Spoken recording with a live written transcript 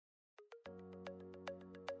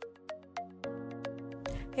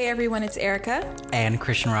Hey everyone, it's Erica. And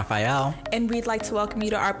Christian Raphael. And we'd like to welcome you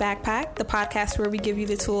to our Backpack, the podcast where we give you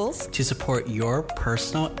the tools to support your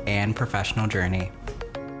personal and professional journey.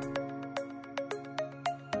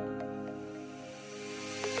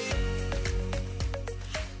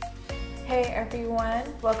 Hey everyone,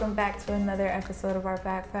 welcome back to another episode of our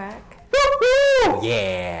Backpack. Woo-hoo!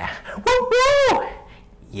 Yeah! Woo-hoo!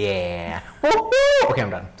 Yeah! Woo-hoo! Okay, I'm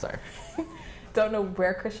done. Sorry. Don't know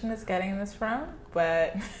where Christian is getting this from,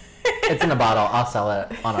 but... It's in a bottle. I'll sell it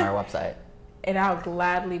on our website. And I'll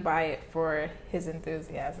gladly buy it for his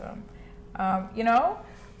enthusiasm. We're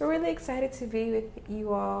really excited to be with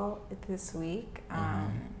you all this week. I've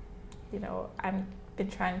been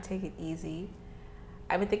trying to take it easy.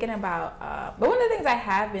 I've been thinking about, but one of the things I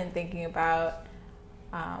have been thinking about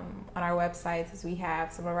on our websites is we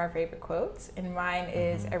have some of our favorite quotes, and mine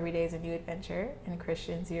is "Every day is a new adventure," and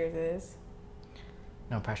Christian's, yours is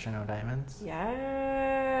 "No pressure, no diamonds."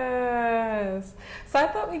 Yes. So I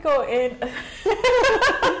thought we go in.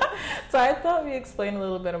 So I thought we explain a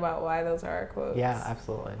little bit about why those are our quotes. Yeah,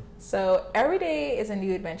 absolutely. So "Every day is a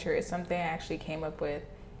new adventure" is something I actually came up with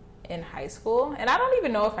in high school, and I don't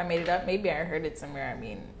even know if I made it up. Maybe I heard it somewhere. I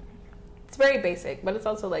mean, it's very basic, but it's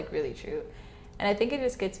also like really true. And I think it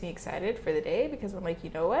just gets me excited for the day because I'm like, you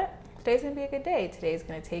know what? Today's gonna be a good day. Today's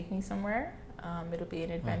gonna take me somewhere. It'll be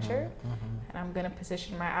an adventure, and I'm gonna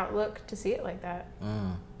position my outlook to see it like that.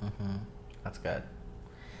 That's good.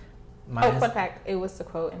 Fun fact: it was the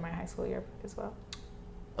quote in my high school yearbook as well.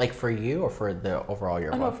 Like for you or for the overall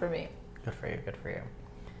yearbook? Oh, no, for me. Good for you. Good for you.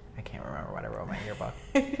 I can't remember what I wrote in my yearbook.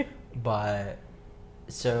 But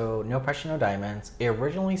so No Pressure, No Diamonds. It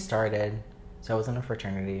originally started, so I was in a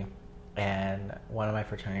fraternity, and one of my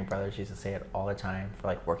fraternity brothers used to say it all the time for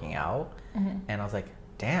like working out. And I was like,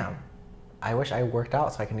 damn, I wish I worked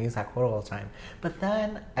out so I can use that quote all the time. But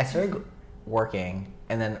then I started working,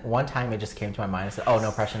 and then one time it just came to my mind and said, oh,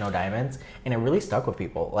 no pressure, no diamonds. And it really stuck with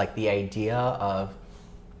people. Like the idea of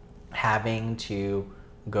having to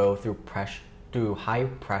go through high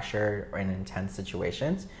pressure and intense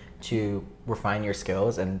situations to refine your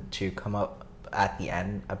skills and to come up at the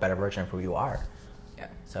end a better version of who you are. Yeah.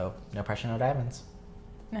 So no pressure, no diamonds.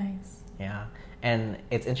 Nice. Yeah. And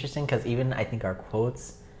it's interesting because even I think our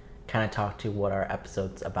quotes kind of talk to what our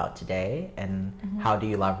episode's about today and how do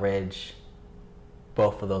you leverage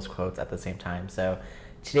both of those quotes at the same time. So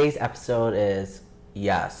today's episode is,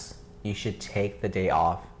 yes, you should take the day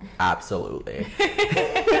off. Absolutely.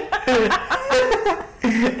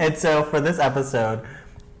 And so for this episode,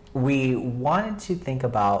 we wanted to think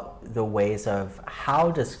about the ways of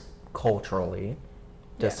how does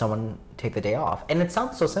someone take the day off? And it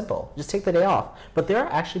sounds so simple. Just take the day off. But there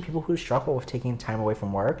are actually people who struggle with taking time away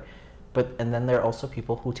from work. And then there are also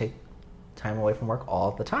people who take time away from work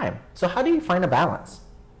all the time. So how do you find a balance?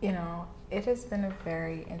 It has been a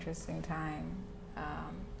very interesting time.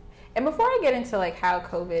 And before I get into like how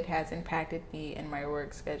COVID has impacted me and my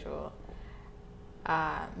work schedule,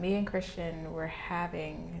 me and Christian were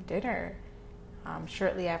having dinner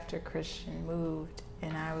shortly after Christian moved,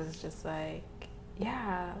 and I was just like,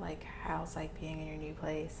 yeah, like how's like being in your new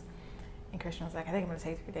place? And Christian was like, I think I'm gonna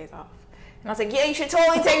take 3 days off. And I was like, yeah, you should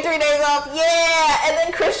totally take 3 days off. Yeah. And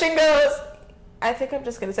then Christian goes, I think I'm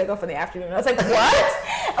just going to take off in the afternoon. I was like, what?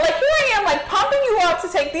 Like, here I am, like, pumping you up to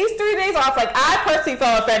take these 3 days off. Like, I personally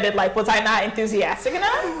felt offended. Like, was I not enthusiastic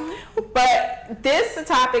enough? But this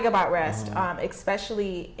topic about rest,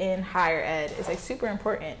 especially in higher ed, is, like, super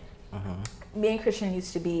important. Me and Christian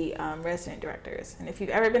used to be resident directors. And if you've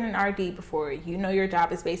ever been in RD before, you know your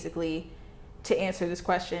job is basically to answer this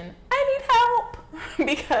question, I need help.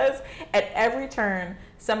 Because at every turn,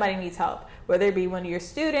 somebody needs help. Whether it be one of your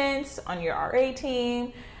students on your RA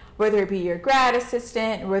team, whether it be your grad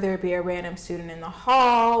assistant, whether it be a random student in the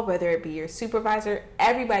hall, whether it be your supervisor,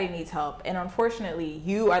 everybody needs help. And unfortunately,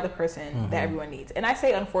 you are the person that everyone needs. And I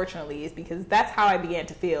say unfortunately is because that's how I began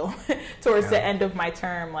to feel towards the end of my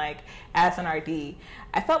term, like as an RD.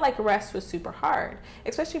 I felt like rest was super hard,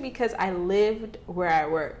 especially because I lived where I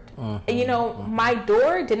worked. And my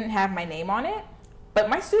door didn't have my name on it, but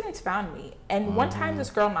my students found me. And one time this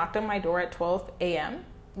girl knocked on my door at 12 a.m.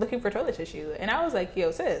 looking for toilet tissue. And I was like,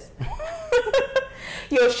 yo, sis.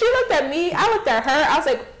 Yo, she looked at me. I looked at her. I was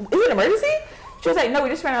like, is it an emergency? She was like, no, we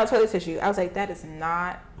just ran out of toilet tissue. I was like, that is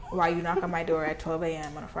not why you knock on my door at 12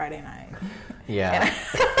 a.m. on a Friday night. Yeah.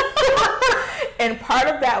 And part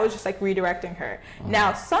of that was just like redirecting her.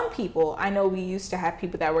 Now, some people, I know we used to have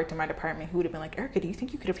people that worked in my department who would have been like, Erica, do you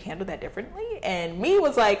think you could have handled that differently? And me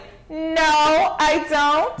was like, no, I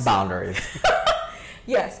don't. Boundaries.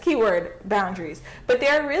 Yes, keyword boundaries. But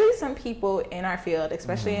there are really some people in our field,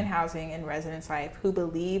 especially in housing and residence life, who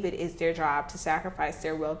believe it is their job to sacrifice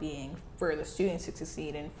their well-being for the students to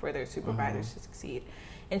succeed and for their supervisors to succeed.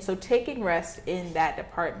 And so taking rest in that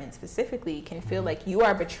department specifically can feel like you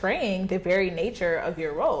are betraying the very nature of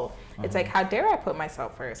your role. It's like, how dare I put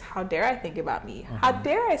myself first? How dare I think about me? How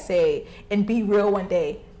dare I say and be real one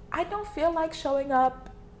day, I don't feel like showing up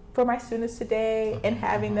for my students today and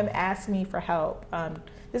having them ask me for help.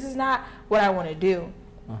 This is not what I want to do.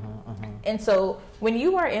 And so when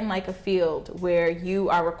you are in like a field where you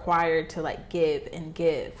are required to like give and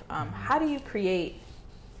give, how do you create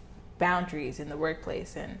boundaries in the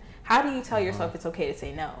workplace, and how do you tell yourself it's okay to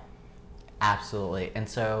say no? Absolutely. And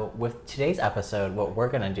so with today's episode, what we're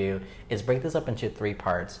going to do is break this up into 3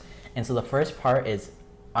 parts. And so the first part is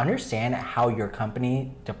understand how your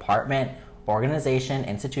company, department, organization,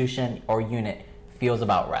 institution, or unit feels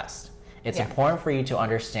about rest. It's important for you to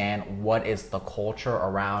understand what is the culture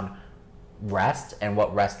around rest and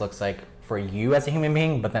what rest looks like for you as a human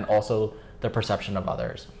being, but then also the perception of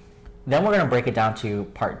others. Then we're going to break it down to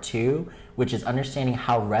part 2, which is understanding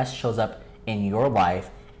how rest shows up in your life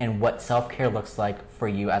and what self-care looks like for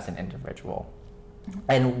you as an individual.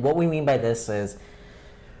 And what we mean by this is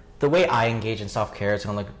the way I engage in self-care is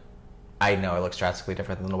going to look, I know it looks drastically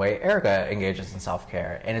different than the way Erica engages in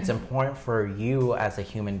self-care. And it's important for you as a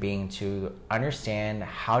human being to understand,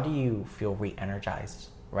 how do you feel re-energized,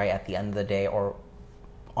 right, at the end of the day or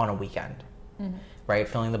on a weekend, right?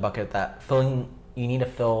 You need to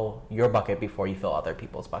fill your bucket before you fill other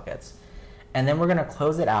people's buckets. And then we're going to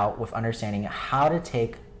close it out with understanding how to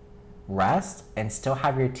take rest and still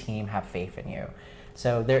have your team have faith in you.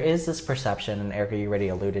 So there is this perception, and Erica, you already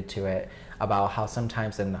alluded to it, about how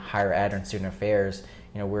sometimes in higher ed and student affairs,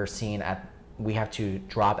 we're seeing we have to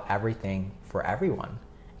drop everything for everyone.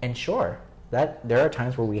 And sure, that there are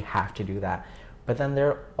times where we have to do that. But then there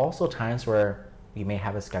are also times where you may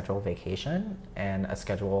have a scheduled vacation and a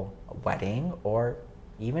scheduled wedding, or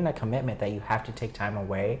even a commitment that you have to take time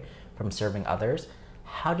away from serving others.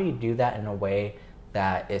 How do you do that in a way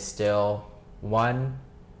that is still, one,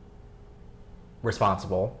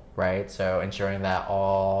 responsible, right? So ensuring that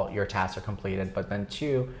all your tasks are completed, but then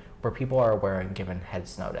 2, where people are aware and given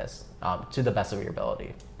heads notice to the best of your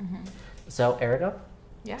ability. So Erica,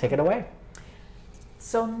 take it away.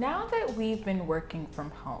 So now that we've been working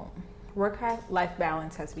from home, work-life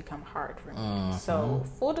balance has become hard for me. So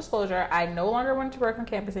full disclosure, I no longer wanted to work on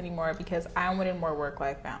campus anymore because I wanted more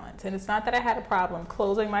work-life balance. And it's not that I had a problem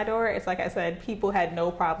closing my door. It's like I said, people had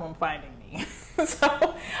no problem finding me.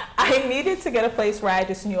 So I needed to get a place where I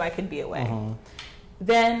just knew I could be away.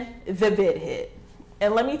 Then the vid hit.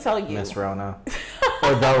 And let me tell you. Miss Rona.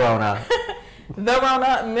 Or the Rona. The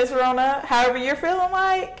Rona, Miss Rona, however you're feeling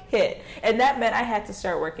like, hit. And that meant I had to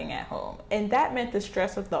start working at home. And that meant the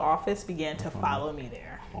stress of the office began to follow me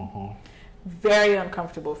there. Very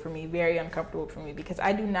uncomfortable for me, because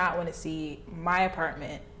I do not want to see my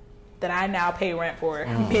apartment that I now pay rent for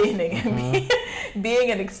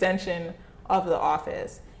being an extension of the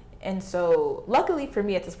office. And so luckily for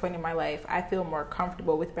me at this point in my life, I feel more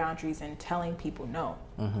comfortable with boundaries and telling people no.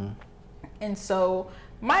 And so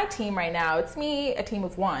my team right now, it's me, a team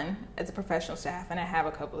of 1 as a professional staff, and I have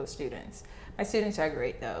a couple of students. My students are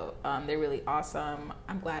great though. They're really awesome.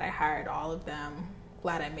 I'm glad I hired all of them.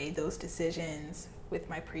 Glad I made those decisions with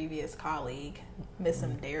my previous colleague. Miss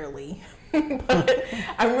him dearly. But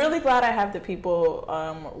I'm really glad I have the people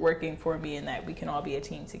working for me and that we can all be a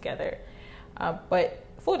team together. But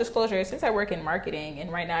full disclosure, since I work in marketing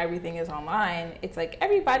and right now everything is online, it's like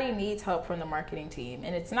everybody needs help from the marketing team.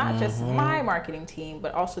 And it's not just my marketing team,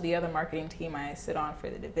 but also the other marketing team I sit on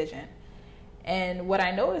for the division. And what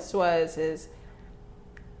I noticed is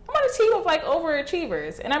I'm on a team of like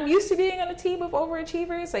overachievers, and I'm used to being on a team of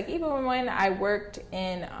overachievers. Like even when I worked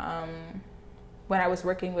in, when I was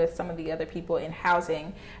working with some of the other people in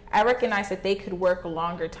housing, I recognized that they could work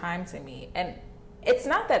longer times than me. And it's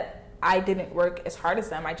not that I didn't work as hard as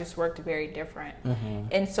them, I just worked very different.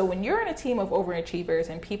 And so when you're in a team of overachievers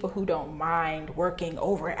and people who don't mind working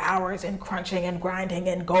over hours and crunching and grinding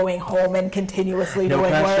and going home and continuously doing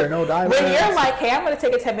pressure, work, no diamonds. when you're like, hey, I'm going to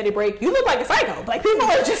take a 10-minute break, you look like a psycho. Like people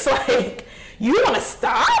are just like, you want to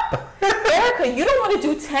stop? Erica, you don't want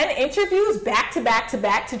to do 10 interviews back to back to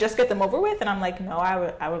back to just get them over with? And I'm like, no,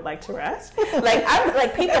 I would like to rest.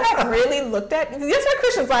 Like people have really looked at me. That's why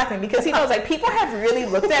Christian's laughing, because he knows like people have really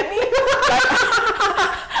looked at me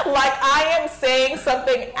like I am saying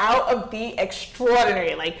something out of the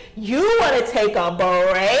extraordinary. Like, you want to take a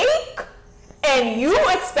break and you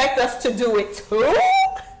expect us to do it too?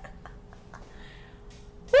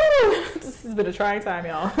 Woo. This has been a trying time,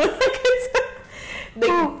 y'all.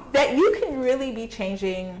 That you can really be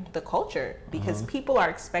changing the culture because people are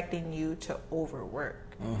expecting you to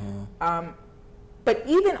overwork. But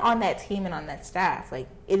even on that team and on that staff, like,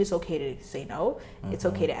 it is okay to say no. It's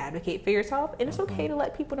okay to advocate for yourself, and it's okay to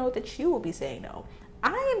let people know that you will be saying no.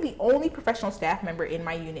 I am the only professional staff member in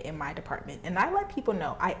my unit, in my department, and I let people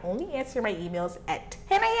know I only answer my emails at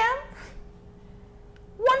 10 a.m.,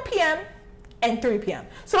 1 p.m., and 3 p.m.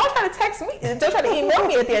 So don't try to text me, don't try to email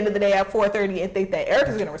me at the end of the day at 4:30 and think that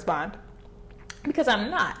Erica's going to respond, because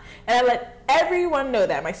I'm not. And I let everyone know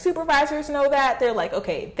that. My supervisors know that. They're like,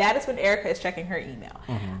 okay, that is when Erica is checking her email.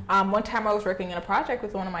 One time I was working in a project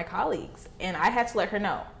with one of my colleagues, and I had to let her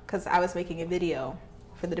know because I was making a video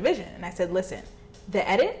for the division. And I said, listen, the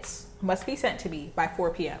edits must be sent to me by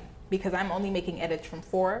 4 p.m. because I'm only making edits from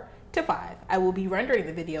 4 to 5. I will be rendering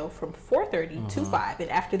the video from 4:30 to 5. And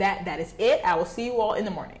after that, that is it. I will see you all in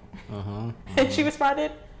the morning. And she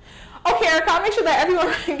responded, okay, Erica, I'll make sure that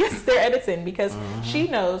everyone gets their edits in because she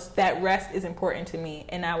knows that rest is important to me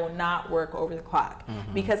and I will not work over the clock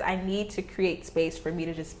because I need to create space for me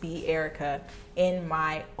to just be Erica in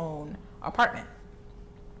my own apartment.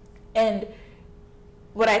 And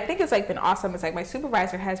what I think has like been awesome is like my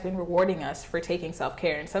supervisor has been rewarding us for taking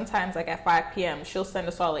self-care, and sometimes like at 5 p.m. she'll send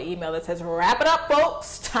us all an email that says, wrap it up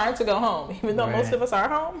folks, time to go home, even though most of us are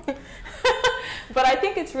home. But I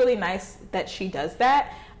think it's really nice that she does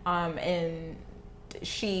that. And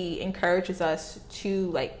she encourages us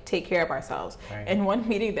to like take care of ourselves. In one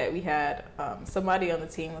meeting that we had, somebody on the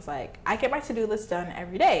team was like, I get my to-do list done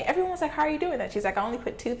every day. Everyone was like, how are you doing that? She's like, I only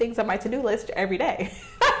put 2 things on my to-do list every day.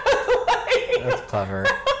 That's clever.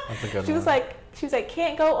 That's a good one. She was like,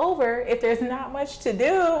 can't go over if there's not much to do.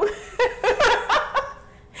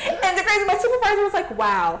 And the crazy, my supervisor was like,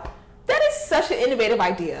 wow, that is such an innovative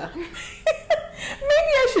idea. Maybe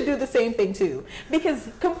I should do the same thing too, because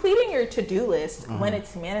completing your to-do list when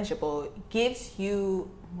it's manageable gives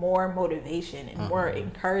you more motivation and more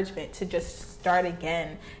encouragement to just start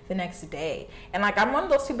again the next day. And like, I'm one of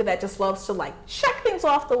those people that just loves to like check things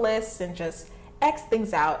off the list and just X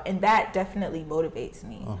things out, and that definitely motivates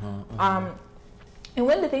me. And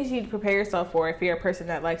one of the things you need to prepare yourself for if you're a person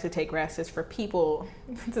that likes to take rest is for people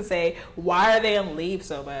to say, why are they on leave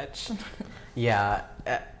so much? Yeah.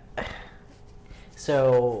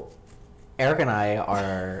 So Eric and I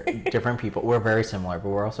are different people. We're very similar, but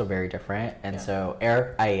we're also very different. And so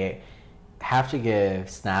Eric, I have to give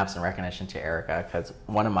snaps and recognition to Erica because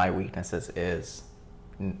one of my weaknesses is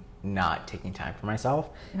not taking time for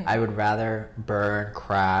myself. I would rather burn,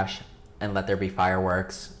 crash, and let there be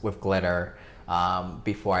fireworks with glitter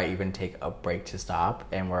before I even take a break to stop.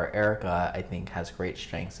 And where Erica, I think, has great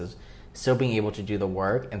strengths is still being able to do the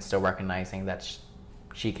work and still recognizing that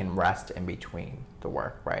she can rest in between the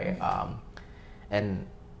work, right? And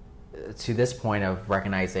to this point of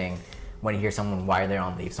recognizing when you hear someone, why are they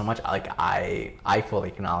on leave so much, like I fully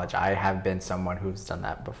acknowledge I have been someone who's done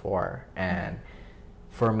that before. And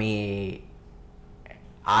for me,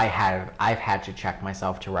 I've had to check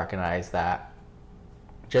myself to recognize that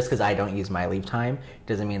just because I don't use my leave time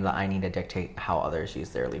doesn't mean that I need to dictate how others use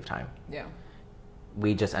their leave time. Yeah.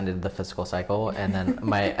 We just ended the fiscal cycle, and then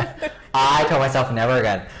I told myself never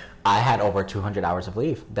again. I had over 200 hours of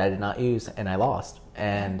leave that I did not use, and I lost.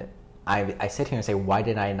 And I sit here and say, why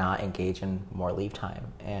did I not engage in more leave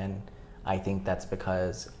time? And I think that's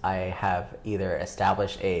because I have either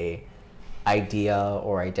established a idea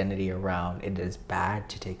or identity around it is bad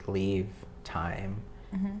to take leave time,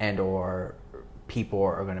 and or people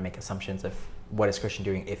are going to make assumptions of what is Christian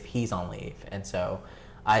doing if he's on leave. And so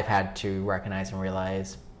I've had to recognize and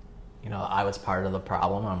realize, I was part of the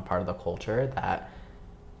problem. I'm part of the culture that,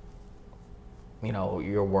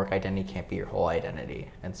 your work identity can't be your whole identity.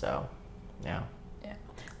 And so, yeah. Yeah.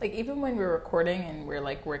 Like, even when we're recording and we're,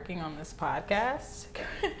 like, working on this podcast,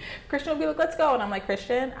 Christian will be like, let's go. And I'm like,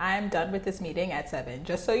 Christian, I'm done with this meeting at 7.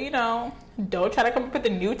 Just so you know, don't try to come up with a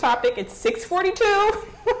new topic. It's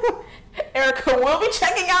 6:42. Erica will be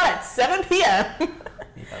checking out at 7 p.m.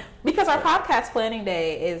 Because our podcast planning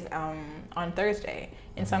day is on Thursday,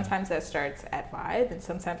 and sometimes that starts at 5, and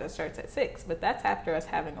sometimes that starts at 6. But that's after us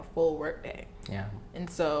having a full work day. Yeah. And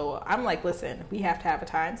so I'm like, listen, we have to have a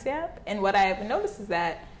timestamp. And what I've noticed is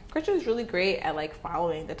that Christian is really great at like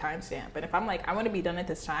following the timestamp. And if I'm like, I want to be done at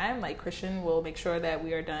this time, like Christian will make sure that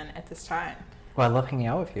we are done at this time. Well, I love hanging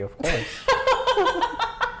out with you, of course.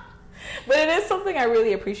 But it is something I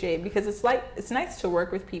really appreciate because it's nice to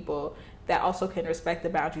work with people that also can respect the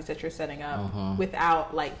boundaries that you're setting up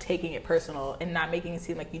without like taking it personal and not making it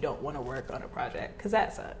seem like you don't want to work on a project, because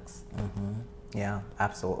that sucks. Yeah,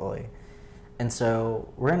 absolutely. And so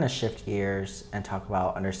we're going to shift gears and talk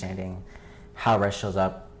about understanding how rest shows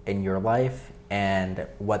up in your life and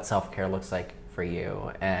what self-care looks like for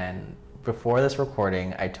you. And before this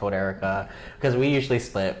recording, I told Erica, because we usually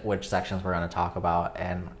split which sections we're going to talk about,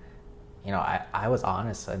 and you know, I was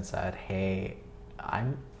honest and said, hey, I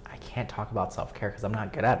can't talk about self-care because I'm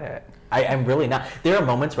not good at it. I'm really not. There are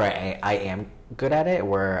moments where I am good at it,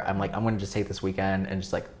 where I'm like, I'm going to just take this weekend and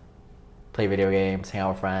just like play video games, hang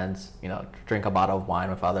out with friends, you know, drink a bottle of wine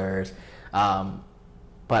with others.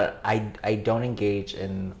 But I don't engage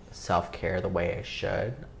in self-care the way I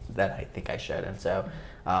should, that I think I should. And so,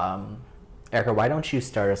 Erica, why don't you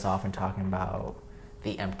start us off in talking about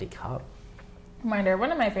the empty cup? Reminder,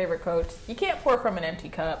 one of my favorite quotes, you can't pour from an empty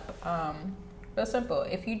cup. Real simple.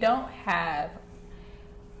 If you don't have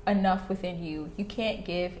enough within you, you can't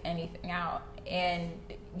give anything out. And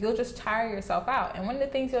you'll just tire yourself out. And one of the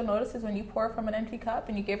things you'll notice is when you pour from an empty cup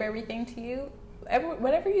and you give everything to you,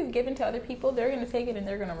 whatever you've given to other people, they're going to take it and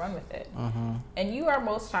they're going to run with it. Mm-hmm. And you are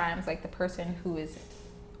most times like the person who is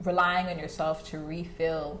relying on yourself to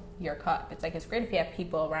refill your cup. It's like, it's great if you have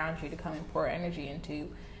people around you to come and pour energy into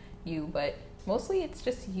you, but mostly it's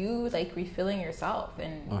just you like refilling yourself.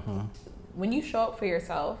 And when you show up for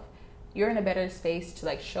yourself, you're in a better space to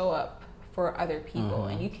like show up for other people,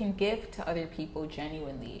 and you can give to other people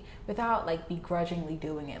genuinely without like begrudgingly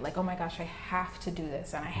doing it. Like, oh my gosh, I have to do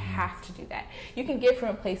this and I have to do that. You can give from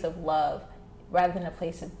a place of love rather than a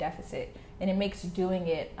place of deficit, and it makes doing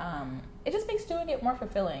it, it just makes doing it more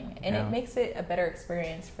fulfilling, and it makes it a better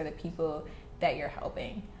experience for the people that you're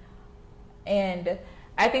helping. And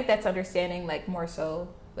I think that's understanding like more so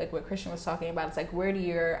like what Christian was talking about. It's like, where do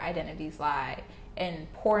your identities lie,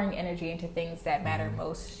 and pouring energy into things that matter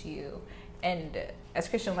most to you. And as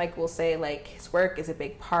Christian like will say, like, his work is a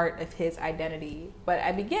big part of his identity. But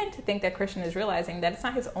I begin to think that Christian is realizing that it's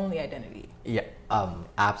not his only identity. Yeah,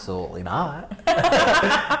 absolutely not.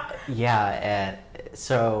 Yeah, and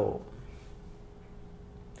so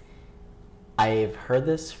I've heard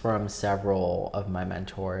this from several of my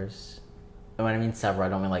mentors. And when I mean several, I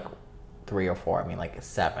don't mean like 3 or 4. I mean like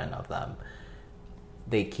 7 of them.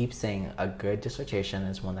 They keep saying a good dissertation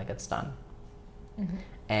is one that gets done.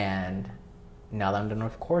 And now that I'm done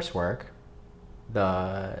with coursework,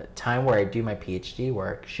 the time where I do my PhD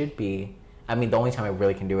work should be, I mean, the only time I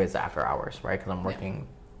really can do it is after hours, right? Because I'm working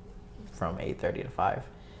from 8:30 to 5.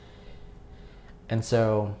 And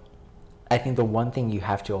so I think the one thing you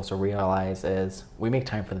have to also realize is we make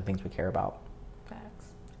time for the things we care about. Facts.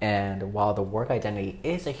 And while the work identity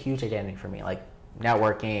is a huge identity for me, like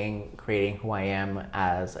networking, creating who I am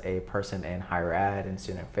as a person in higher ed and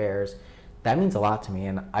student affairs, that means a lot to me,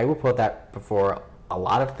 and I will put that before a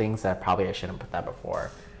lot of things that probably I shouldn't put that before.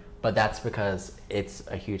 But that's because it's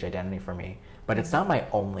a huge identity for me. But it's not my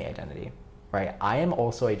only identity, right? I am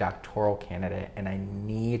also a doctoral candidate, and I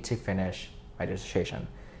need to finish my dissertation,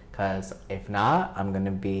 because if not, I'm going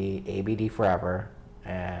to be ABD forever,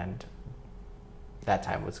 and that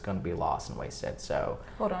time was going to be lost and wasted. So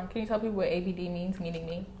hold on, can you tell people what ABD means, meaning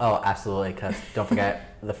me? Oh, absolutely, because don't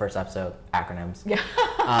forget the first episode, acronyms. Yeah.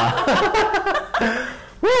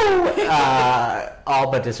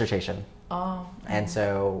 All but dissertation. Oh. And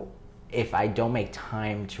so if I don't make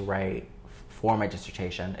time to write for my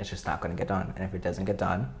dissertation, it's just not going to get done. And if it doesn't get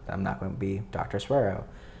done, then I'm not going to be Dr. Suero.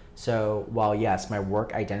 So while yes, my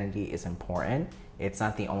work identity is important, it's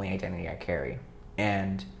not the only identity I carry.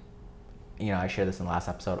 And you know, I shared this in the last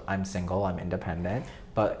episode, I'm single, I'm independent,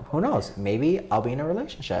 but who knows, maybe I'll be in a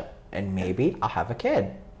relationship, and maybe I'll have a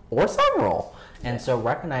kid, or several. And so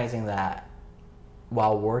recognizing that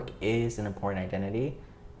while work is an important identity,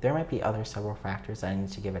 there might be other several factors that I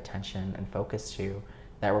need to give attention and focus to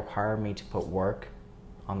that require me to put work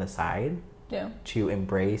on the side to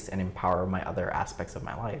embrace and empower my other aspects of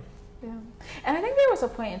my life. Yeah. And I think there was a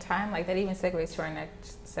point in time, like that even segues to our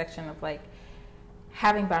next section of like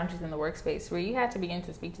having boundaries in the workspace, where you had to begin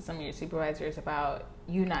to speak to some of your supervisors about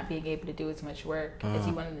you not being able to do as much work as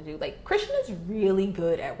you wanted to do. Like, Christian is really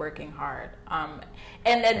good at working hard.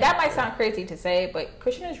 And that might sound crazy to say, but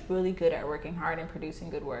Christian is really good at working hard and producing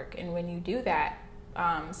good work. And when you do that,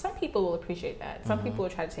 some people will appreciate that. Some people will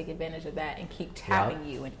try to take advantage of that and keep tapping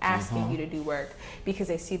you and asking you to do work because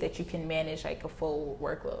they see that you can manage like a full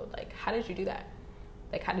workload. Like, how did you do that?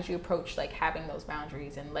 Like, how did you approach like having those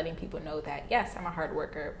boundaries and letting people know that, yes, I'm a hard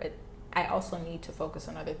worker, but I also need to focus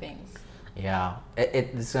on other things? Yeah,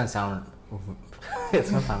 this is gonna sound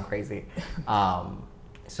it's gonna sound crazy.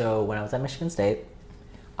 So when I was at Michigan State,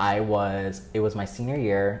 it was my senior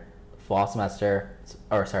year, spring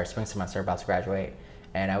semester, about to graduate,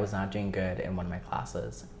 and I was not doing good in one of my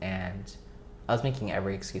classes, and I was making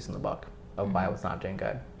every excuse in the book of why I was not doing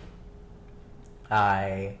good.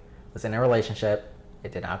 I was in a relationship.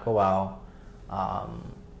 It did not go well.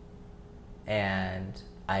 And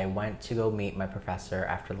I went to go meet my professor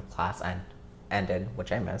after the class ended,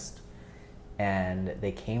 which I missed. And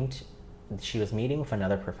she was meeting with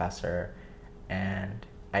another professor, and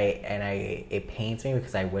it pains me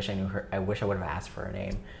because I wish I knew her. I wish I would have asked for her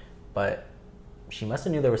name, but she must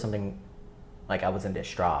have knew there was something, like I was in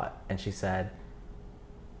distraught. And she said,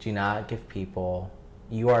 "Do not give people.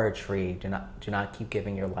 You are a tree. Do not keep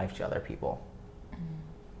giving your life to other people."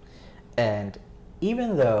 And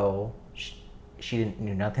even though she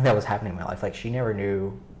knew nothing that was happening in my life, like she never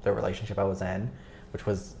knew the relationship I was in, which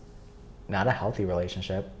was not a healthy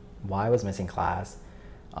relationship, why I was missing class.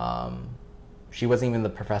 She wasn't even the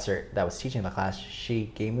professor that was teaching the class. She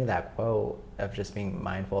gave me that quote of just being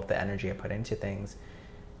mindful of the energy I put into things.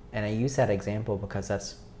 And I use that example because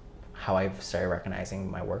that's how I've started recognizing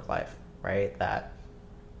my work life, right? That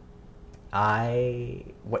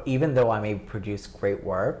even though I may produce great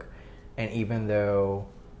work, and even though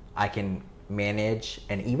I can manage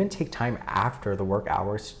and even take time after the work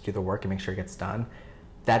hours to do the work and make sure it gets done,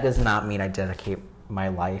 that does not mean I dedicate my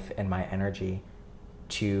life and my energy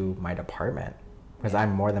to my department, because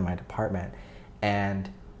I'm more than my department. And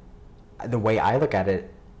the way I look at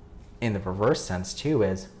it in the reverse sense too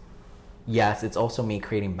is, yes, it's also me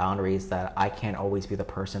creating boundaries that I can't always be the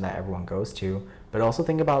person that everyone goes to, but also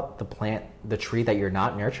think about the tree that you're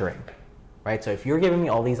not nurturing, right? So if you're giving me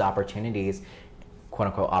all these opportunities, quote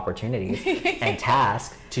unquote opportunities, and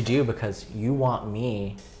tasks to do because you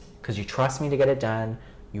trust me to get it done,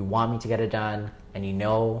 you want me to get it done, and you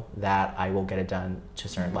know that I will get it done to a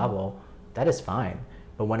certain level, that is fine.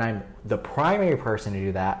 But when I'm the primary person to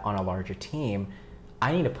do that on a larger team,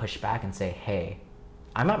 I need to push back and say, hey,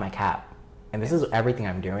 I'm at my cap, and this is everything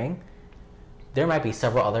I'm doing. There might be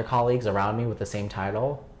several other colleagues around me with the same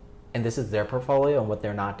title, and this is their portfolio and what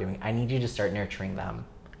they're not doing. I need you to start nurturing them.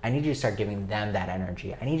 I need you to start giving them that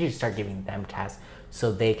energy. I need you to start giving them tasks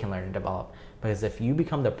so they can learn and develop. Because if you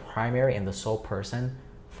become the primary and the sole person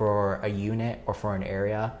for a unit or for an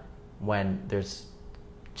area when there's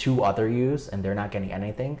two other yous and they're not getting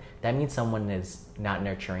anything, that means someone is not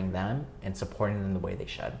nurturing them and supporting them the way they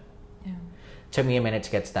should. Yeah. Took me a minute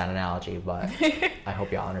to get to that analogy, but I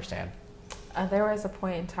hope y'all understand. There was a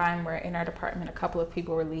point in time where in our department a couple of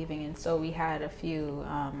people were leaving, and so we had a few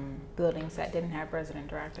buildings that didn't have resident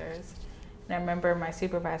directors. And I remember my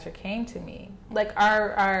supervisor came to me. Like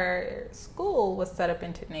our school was set up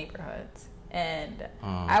into neighborhoods, and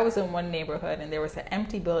I was in one neighborhood and there was an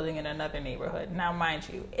empty building in another neighborhood. Now mind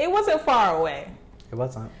you, it wasn't far away. It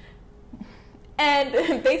wasn't.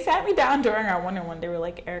 And they sat me down during our one-on-one. They were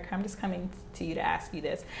like, Erica, I'm just coming to you to ask you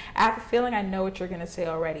this. I have a feeling I know what you're going to say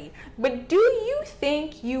already. But do you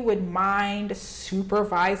think you would mind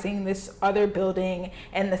supervising this other building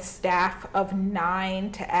and the staff of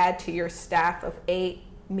 9 to add to your staff of 8?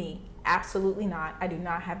 Me, absolutely not. I do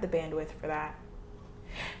not have the bandwidth for that.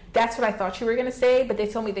 That's what I thought you were going to say, but they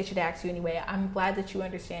told me they should ask you anyway. I'm glad that you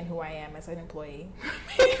understand who I am as an employee.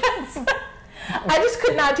 Because I just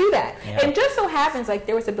could not do that. Yeah. And just so happens, like,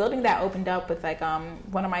 there was a building that opened up with, like,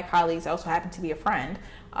 one of my colleagues, also happened to be a friend,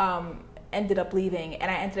 ended up leaving,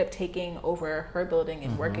 and I ended up taking over her building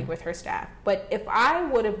and working with her staff. But if I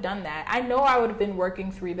would have done that, I know I would have been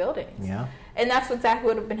working 3 buildings. Yeah. And that's exactly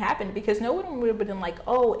what would have been happening, because no one would have been like,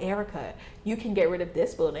 oh, Erica, you can get rid of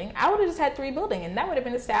this building. I would have just had 3 buildings, and that would have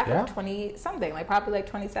been a staff of 20-something, like probably like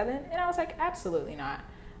 27. And I was like, absolutely not.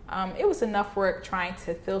 It was enough work trying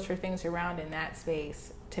to filter things around in that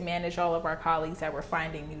space to manage all of our colleagues that were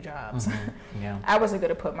finding new jobs. Yeah. I wasn't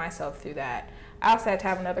going to put myself through that. I also had to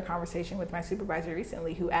have another conversation with my supervisor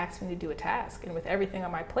recently, who asked me to do a task. And with everything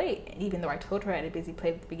on my plate, and even though I told her I had a busy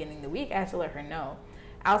plate at the beginning of the week, I had to let her know.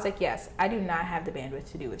 I was like, yes, I do not have the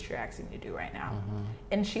bandwidth to do what you're asking me to do right now.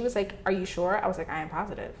 And she was like, are you sure? I was like, I am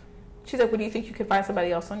positive. She's like, well, do you think you could find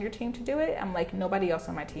somebody else on your team to do it? I'm like, nobody else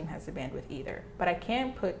on my team has the bandwidth either. But I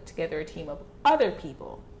can put together a team of other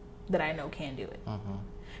people that I know can do it.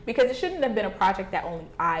 Because it shouldn't have been a project that only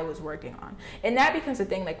I was working on. And that becomes a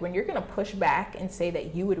thing, like when you're going to push back and say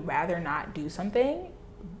that you would rather not do something,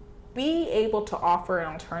 be able to offer an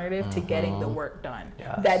alternative to getting the work done.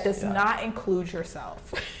 That does not include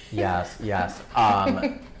yourself. Yes.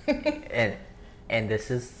 And this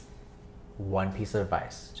is one piece of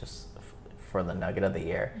advice, just for the nugget of the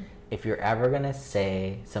year. If you're ever going to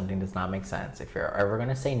say something does not make sense, if you're ever going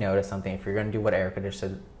to say no to something, if you're going to do what Erica just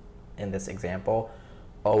said in this example,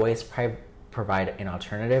 always provide an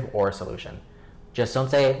alternative or a solution. Just don't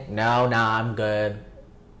say, no, I'm good.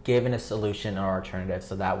 Give in a solution or alternative,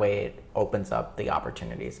 so that way it opens up the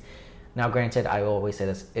opportunities. Now, granted, I will always say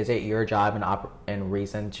this: is it your job and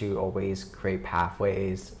reason to always create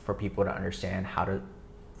pathways for people to understand how to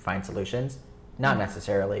find solutions? Not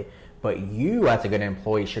necessarily, but you, as a good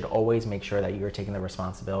employee, should always make sure that you're taking the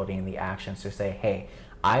responsibility and the actions to say, "Hey,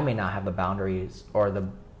 I may not have the boundaries or the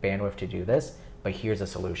bandwidth to do this, but here's a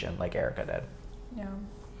solution," like Erica did. Yeah,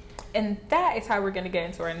 and that is how we're going to get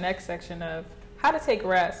into our next section of how to take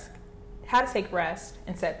rest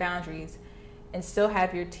and set boundaries, and still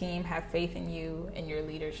have your team have faith in you and your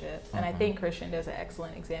leadership. And I think Christian does an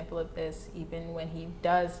excellent example of this, even when he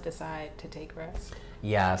does decide to take rest.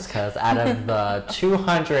 Yes, because out of the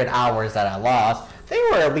 200 hours that I lost, there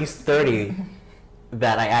were at least 30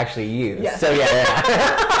 that I actually used. Yes. So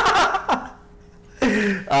yeah.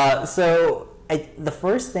 The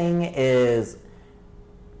first thing is,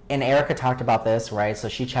 and Erica talked about this, right? So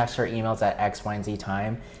she checks her emails at X, Y, and Z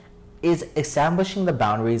time, is establishing the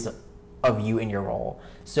boundaries of you in your role.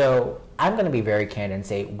 So I'm going to be very candid and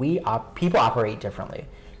say people operate differently.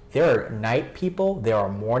 There are night people, there are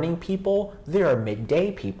morning people, there are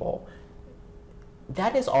midday people.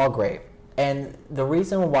 That is all great. And the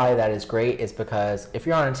reason why that is great is because if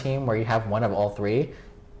you're on a team where you have one of all three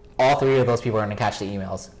of those people are going to catch the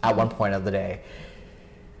emails at one point of the day.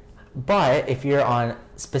 But if you're on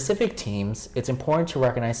specific teams, it's important to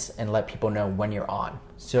recognize and let people know when you're on.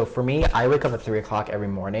 So for me, I wake up at 3 o'clock every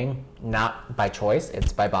morning, not by choice,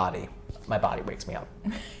 it's by body. My body wakes me up.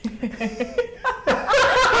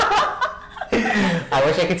 I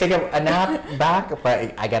wish I could take a nap back,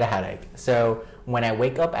 but I get a headache. So when I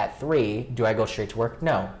wake up at 3, do I go straight to work?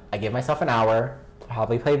 No. I give myself an hour,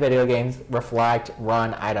 probably play video games, reflect,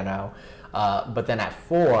 run, I don't know. But then at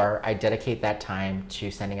 4, I dedicate that time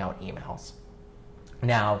to sending out emails.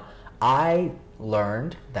 Now, I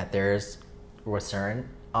learned that there's certain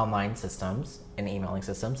online systems and emailing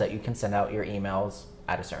systems that you can send out your emails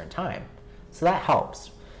at a certain time. So that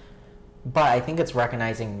helps. But I think it's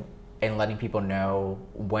recognizing and letting people know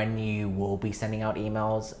when you will be sending out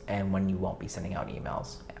emails and when you won't be sending out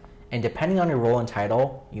emails. And depending on your role and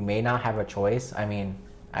title, you may not have a choice. I mean,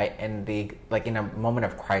 in a moment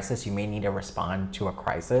of crisis, you may need to respond to a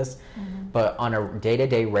crisis. But on a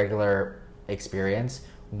day-to-day regular experience,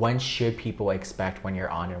 when should people expect when you're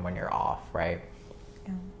on and when you're off, right?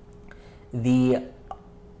 Yeah. The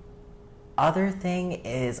other thing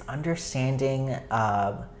is understanding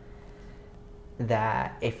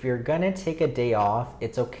that if you're gonna take a day off,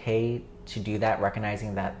 it's okay to do that,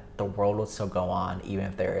 recognizing that the world will still go on even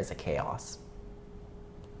if there is a chaos.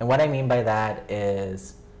 And what I mean by that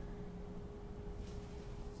is,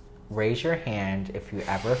 raise your hand if you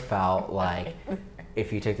ever felt like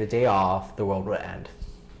if you took the day off, the world would end.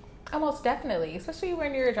 Almost definitely, especially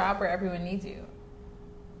when you're a job where everyone needs you.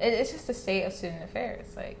 It's just a state of student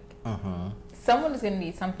affairs. Like, someone is going to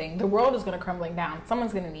need something. The world is going to crumbling down.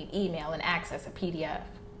 Someone's going to need email and access a PDF.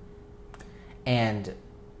 And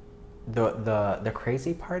the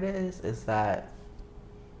crazy part is that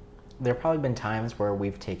there have probably been times where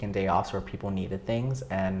we've taken day offs where people needed things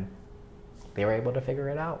and they were able to figure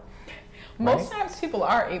it out. Most times people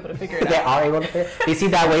are able to figure it They out. are able to figure it out. You see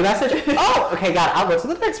that way message? Oh, okay, got it. I'll go to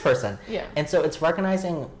the next person. Yeah. And so it's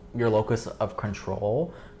recognizing your locus of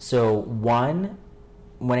control. So one,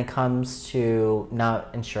 when it comes to not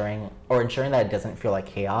ensuring that it doesn't feel like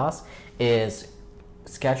chaos, is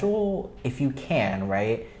schedule, if you can,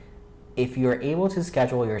 right? If you're able to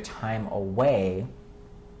schedule your time away,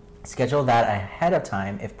 schedule that ahead of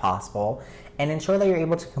time if possible, and ensure that you're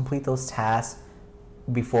able to complete those tasks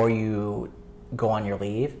before you go on your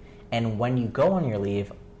leave. And when you go on your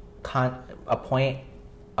leave, appoint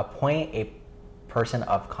a person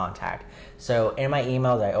of contact. So in my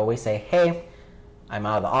emails, I always say, hey, I'm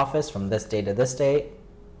out of the office from this day to this date.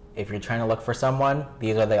 If you're trying to look for someone,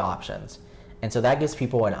 these are the options. And so that gives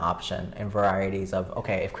people an option and varieties of,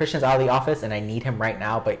 okay, if Christian's out of the office and I need him right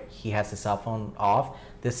now, but he has his cell phone off,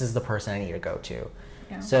 this is the person I need to go to.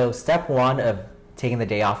 Yeah. So step one of taking the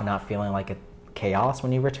day off and not feeling like a chaos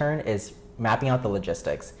when you return is mapping out the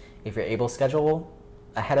logistics. If you're able to schedule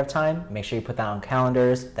ahead of time, make sure you put that on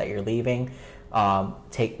calendars that you're leaving.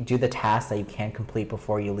 Do the tasks that you can complete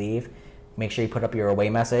before you leave. Make sure you put up your away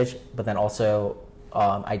message, but then also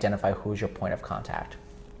identify who's your point of contact.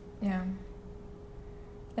 Yeah.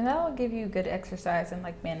 And that'll give you good exercise in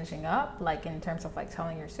like managing up, like in terms of like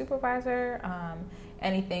telling your supervisor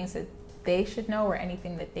any things that they should know or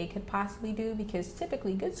anything that they could possibly do, because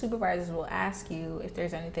typically good supervisors will ask you if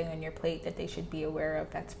there's anything on your plate that they should be aware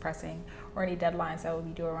of that's pressing, or any deadlines that will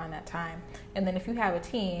be due around that time. And then if you have a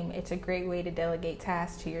team, it's a great way to delegate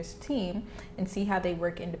tasks to your team and see how they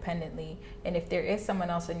work independently. And if there is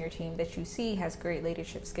someone else on your team that you see has great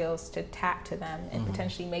leadership skills, to tap to them and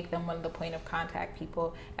potentially make them one of the point of contact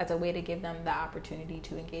people, as a way to give them the opportunity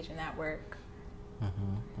to engage in that work.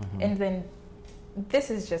 And then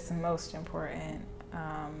this is just the most important.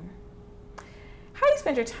 How you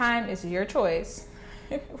spend your time is your choice,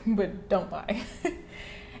 but don't lie.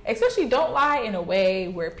 Especially don't lie in a way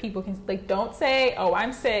where people can, like, don't say, oh,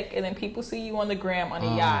 I'm sick, and then people see you on the gram on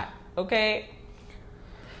a yacht, okay?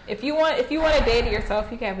 If you want a day to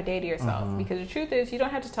yourself, you can have a day to yourself. Because the truth is, you don't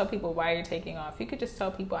have to tell people why you're taking off. You could just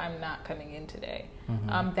tell people, I'm not coming in today.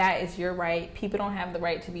 That is your right. People don't have the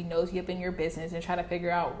right to be nosy up in your business and try to figure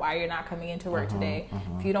out why you're not coming into work today.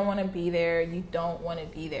 If you don't want to be there, you don't want to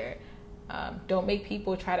be there. Don't make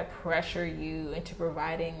people try to pressure you into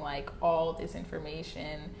providing like all this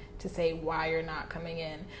information to say why you're not coming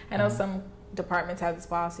in. I know some departments have this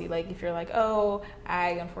policy, like if you're like, oh, I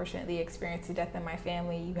unfortunately experienced a death in my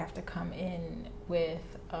family, you have to come in with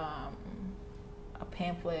a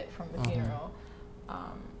pamphlet from the funeral.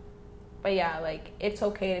 But yeah, like, it's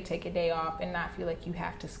okay to take a day off and not feel like you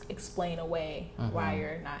have to explain away why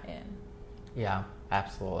you're not in. Yeah,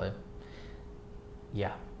 absolutely.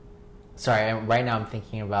 Yeah. Sorry, right now I'm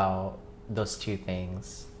thinking about those two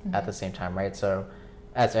things at the same time, right? So,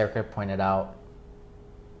 as Erica pointed out,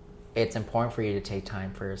 it's important for you to take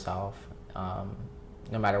time for yourself,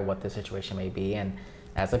 no matter what the situation may be. And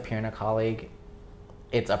as a peer and a colleague,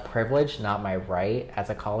 it's a privilege, not my right,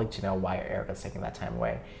 as a colleague, to know why Erica's taking that time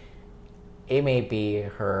away. It may be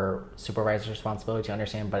her supervisor's responsibility to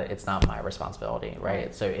understand, but it's not my responsibility,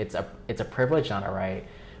 right? So it's a privilege, not a right.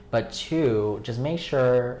 But two, just make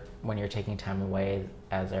sure when you're taking time away,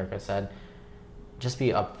 as Erica said, just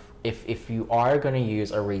be up. If you are going to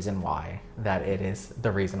use a reason why, that it is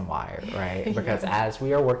the reason why, right? Because as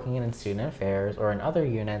we are working in student affairs or in other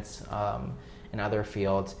units, in other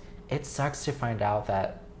fields, it sucks to find out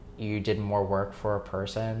that you did more work for a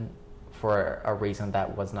person for a reason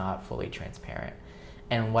that was not fully transparent.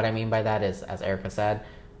 And what I mean by that is, as Erica said,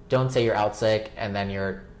 don't say you're out sick and then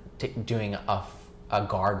you're doing a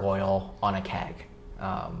gargoyle on a keg.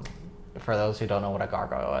 For those who don't know what a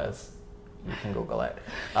gargoyle is, you can Google it.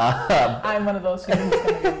 I'm one of those who's going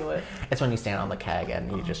to Google it. It's when you stand on the keg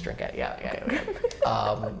and you just drink it. Yeah.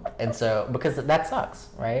 And so, because that sucks,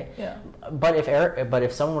 right? Yeah. But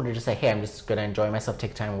if someone were to just say, hey, I'm just going to enjoy myself,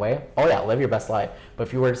 take time away, oh yeah, live your best life. But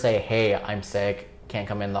if you were to say, hey, I'm sick, can't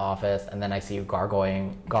come in the office, and then I see you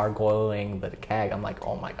gargoyling the keg, I'm like,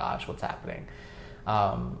 oh my gosh, what's happening?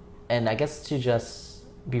 And I guess to just,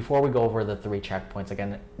 before we go over the 3 checkpoints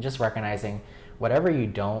again, just recognizing whatever you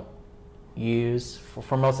don't use,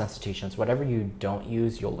 for most institutions, whatever you don't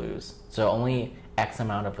use, you'll lose. So only X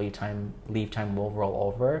amount of leave time will roll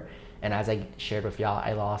over. And as I shared with y'all,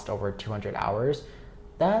 I lost over 200 hours.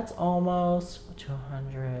 That's almost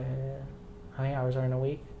 200. How many hours are in a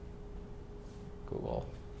week? Google.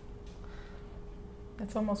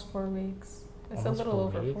 That's almost 4 weeks. It's Almost a little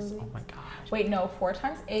 4 over 4 weeks? weeks. Oh my gosh. Wait, no, 4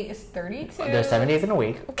 times 8 is 32. There's 7 days in a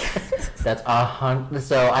week. That's 100.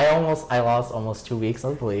 So I lost almost 2 weeks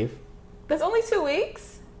of leave. That's only 2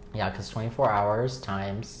 weeks? Yeah, because 24 hours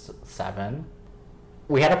times 7.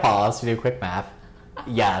 We had a pause to do quick math.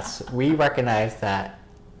 Yes, we recognize that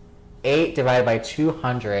 8 divided by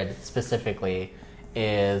 200 specifically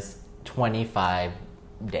is 25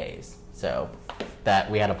 days. So that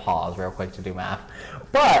we had a pause real quick to do math.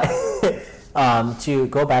 But to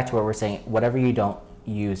go back to what we're saying, whatever you don't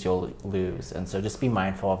use, you'll lose. And so just be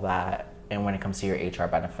mindful of that. And when it comes to your HR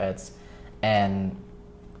benefits, and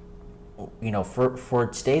you know, for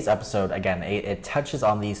today's episode, again, it touches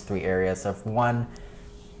on these 3 areas of, one,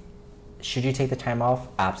 should you take the time off?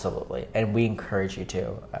 Absolutely. And we encourage you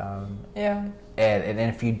to. Yeah. And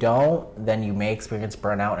if you don't, then you may experience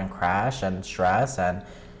burnout and crash and stress, and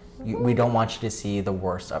we don't want you to see the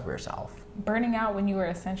worst of yourself. Burning out when you are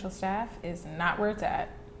essential staff is not where it's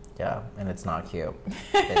at. Yeah, and it's not cute.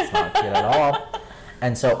 It's not cute at all.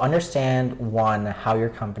 And so understand, one, how your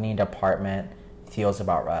company department feels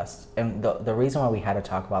about rest. And the reason why we had to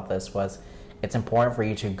talk about this was it's important for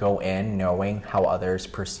you to go in knowing how others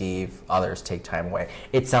perceive others take time away.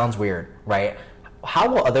 It sounds weird, right? How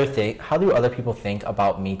do other people think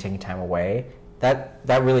about me taking time away? That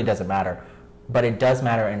really doesn't matter. But it does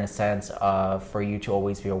matter in a sense of, for you to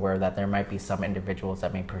always be aware that there might be some individuals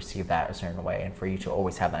that may perceive that a certain way, and for you to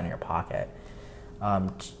always have that in your pocket.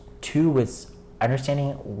 2 is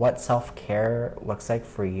understanding what self-care looks like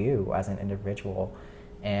for you as an individual.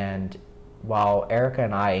 And while Erica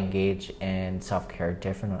and I engage in self-care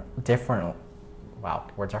different, wow,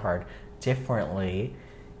 words are hard, differently,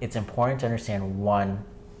 it's important to understand, one,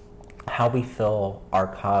 how we fill our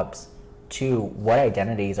cups, two, what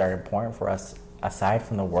identities are important for us aside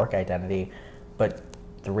from the work identity, but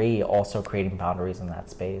three, also creating boundaries in that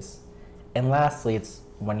space. And lastly, it's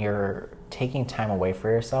when you're taking time away for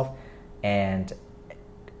yourself and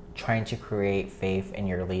trying to create faith in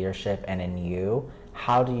your leadership and in you,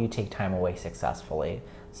 how do you take time away successfully?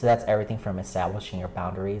 So that's everything from establishing your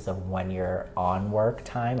boundaries of when you're on work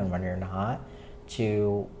time and when you're not,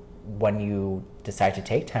 to when you decide to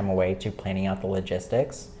take time away, to planning out the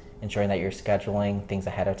logistics, ensuring that you're scheduling things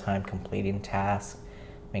ahead of time, completing tasks,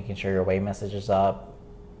 making sure your away message is up,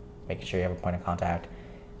 making sure you have a point of contact.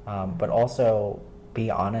 But also be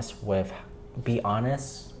honest with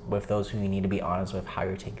those who you need to be honest with, how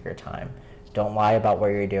you're taking your time. Don't lie about what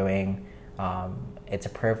you're doing. It's a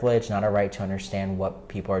privilege, not a right, to understand what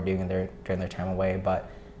people are doing during their time away. But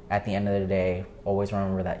at the end of the day, always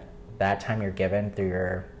remember that that time you're given through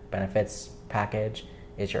your benefits package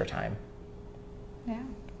is your time. Yeah.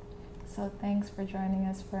 So thanks for joining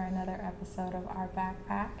us for another episode of Our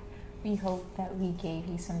Backpack. We hope that we gave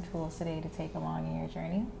you some tools today to take along in your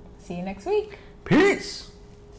journey. See you next week. Peace!